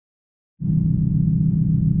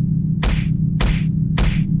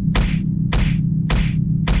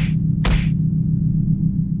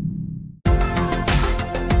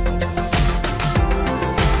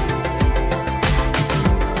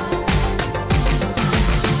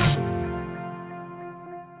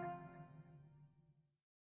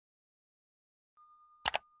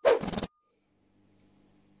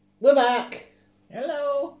We're back.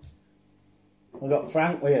 Hello. We've got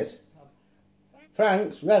Frank with us.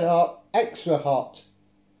 Frank's Red Hot, extra hot.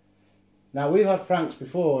 Now, we've had Frank's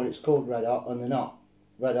before and it's called Red Hot, and they're not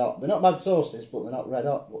Red Hot. They're not bad sauces, but they're not Red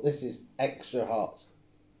Hot. But this is extra hot.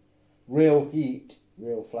 Real heat,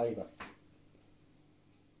 real flavour.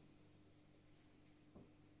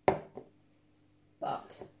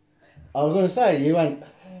 But I was going to say, you went...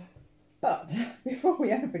 But before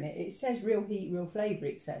we open it, it says real heat, real flavour,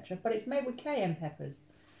 etc. But it's made with cayenne peppers.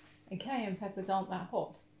 And cayenne peppers aren't that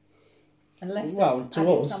hot. Unless they've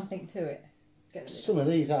added something to it. Some of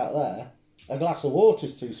these out there, a glass of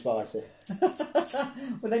water's too spicy. Well,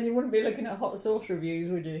 then you wouldn't be looking at hot sauce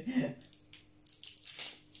reviews, would you?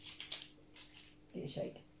 Give it a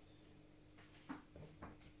shake.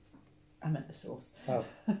 I meant the sauce. Oh.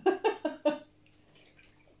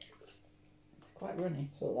 Quite runny.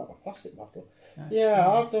 So that was a plastic bottle. No, yeah,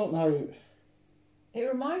 I don't know. It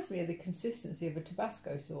reminds me of the consistency of a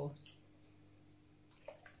Tabasco sauce.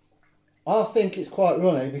 I think it's quite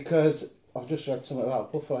runny because I've just read something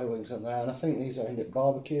about buffalo wings in there, and I think these are aimed at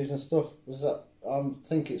barbecues and stuff. Was that? I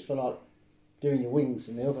think it's for like doing your wings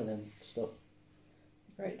in the oven and stuff.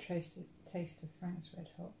 Great taste of Frank's Red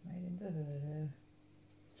Hot made in.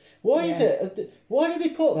 Why is it? Why do they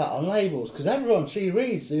put that on labels? Because everyone she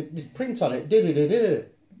reads, the print on it.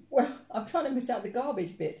 Well, I'm trying to miss out the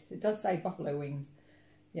garbage bits. It does say buffalo wings.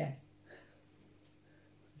 Yes.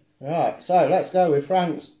 Right, so let's go with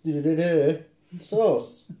Frank's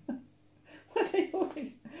sauce. Well, they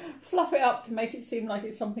always fluff it up to make it seem like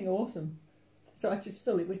it's something awesome. So I just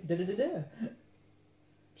fill it with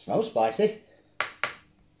Smells spicy.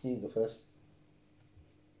 You go first.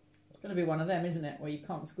 It's going to be one of them, isn't it, where you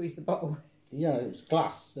can't squeeze the bottle? Yeah, it's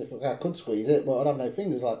glass. If I could squeeze it, but I'd have no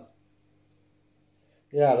fingers. Like,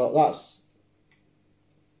 yeah, look, that's.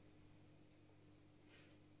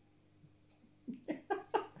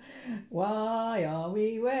 Why are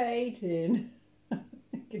we waiting?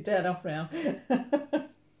 You can turn off now.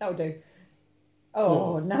 That'll do.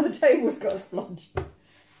 Oh, now the table's got a splodge.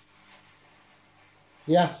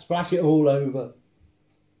 Yeah, splash it all over.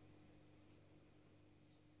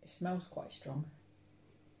 It smells quite strong.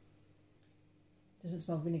 Doesn't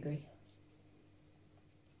smell vinegary.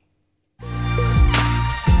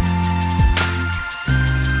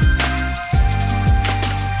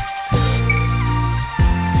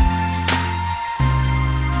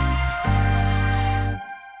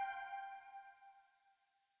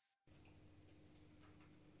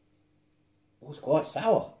 It's quite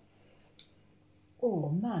sour. Oh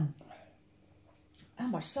man, how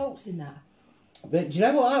much salt's in that? But do you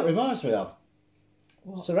know what that reminds me of?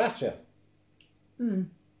 What? Sriracha.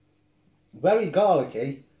 Very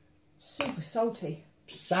garlicky. Super salty.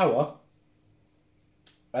 Sour.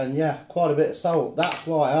 And yeah, quite a bit of salt. That's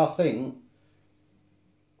why I think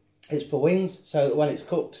it's for wings, so that when it's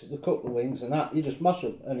cooked, they cook the wings and that, you just mush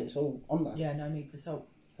them and it's all on there. Yeah, no need for salt.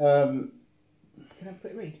 Can I have a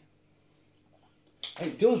quick read?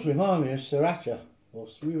 It does remind me of sriracha, or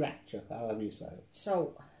sriracha, however you say it.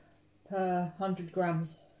 Salt per 100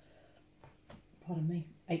 grams, pardon me,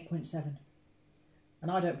 8.7.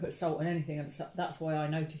 And I don't put salt in anything, and that's why I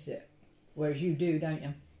notice it. Whereas you do, don't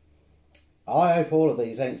you? I hope all of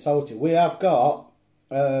these ain't salty. We have got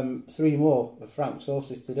 3 more of Frank's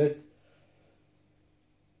sauces to do.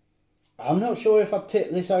 I'm not sure if I'd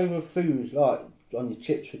tip this over food, like on your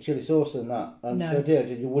chips for chilli sauce and that. And no. If I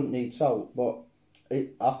did, you wouldn't need salt, but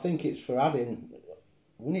I think it's for adding.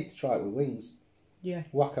 We need to try it with wings. Yeah.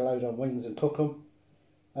 Whack a load on wings and cook them.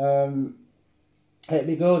 It'd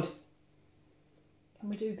be good. Can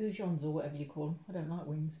we do goujons or whatever you call them? I don't like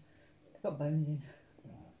wings. They've got bones in.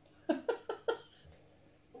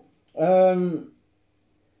 I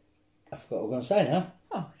forgot what I was going to say now.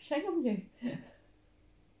 Oh, shame on you.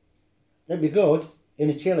 It'd be good in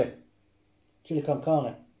a chili con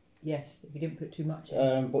carne. Yes, if you didn't put too much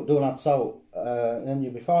in. But don't add salt, then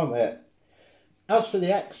you'll be fine with it. As for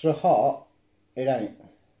the extra hot, it ain't.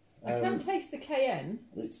 I can taste the cayenne.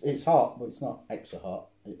 It's hot, but it's not extra hot.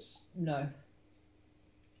 It's no.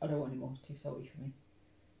 I don't want any more. It's too salty for me.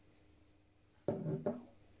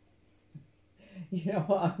 You know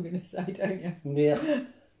what I'm going to say, don't you? Yeah.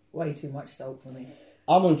 Way too much salt for me.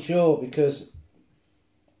 I'm unsure because...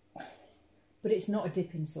 But it's not a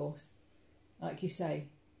dipping sauce. Like you say,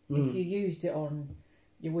 if you used it on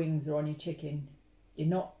your wings or on your chicken, you're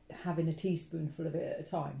not having a teaspoonful of it at a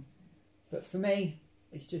time. But for me,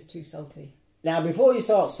 it's just too salty. Now, before you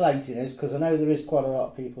start slating us, because I know there is quite a lot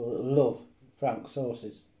of people that love Frank's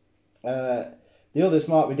sauces, the others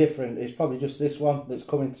might be different. It's probably just this one that's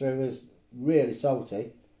coming through as really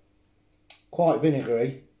salty, quite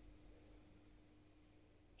vinegary,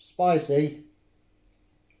 spicy,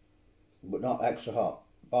 but not extra hot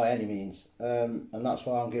by any means. And that's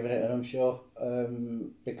why I'm giving it an unsure,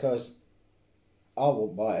 because I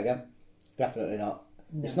won't buy it again. Definitely not.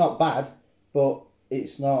 No. It's not bad, but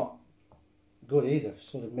it's not good either.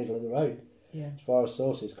 Sort of middle of the road, as far as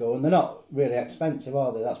sauces go. And they're not really expensive,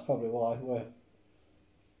 are they? That's probably why we're...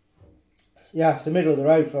 Yeah, it's the middle of the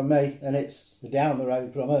road from me, and it's down the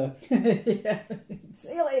road from her. Yeah.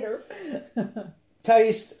 See you later.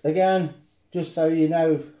 Taste, again, just so you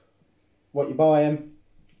know what you're buying.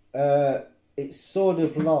 It's sort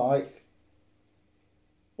of like...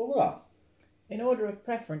 What was that? In order of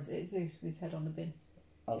preference, it's his head on the bin.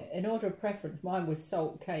 Oh. In order of preference, mine was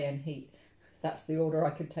salt, cayenne, heat. That's the order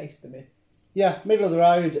I could taste them in. Yeah, middle of the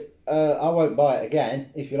road. I won't buy it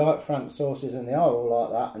again. If you like Frank's sauces and they are all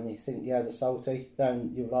like that, and you think, yeah, they're salty,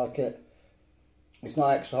 then you'll like it. It's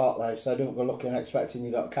not extra hot though, so don't go looking and expecting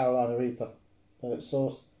you got Carolina Reaper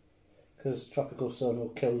sauce, because tropical sun will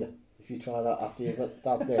kill you if you try that after you've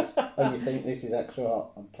had this and you think this is extra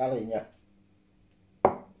hot. I'm telling you.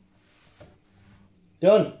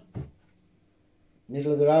 Done.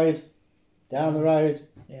 Middle of the road, down the road.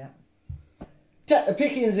 Yeah. Take the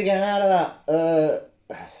pickings again out of that.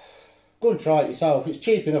 Go and try it yourself. It's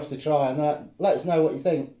cheap enough to try, and let us know what you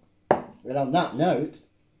think. And on that note,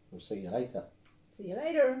 we'll see you later. See you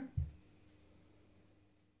later.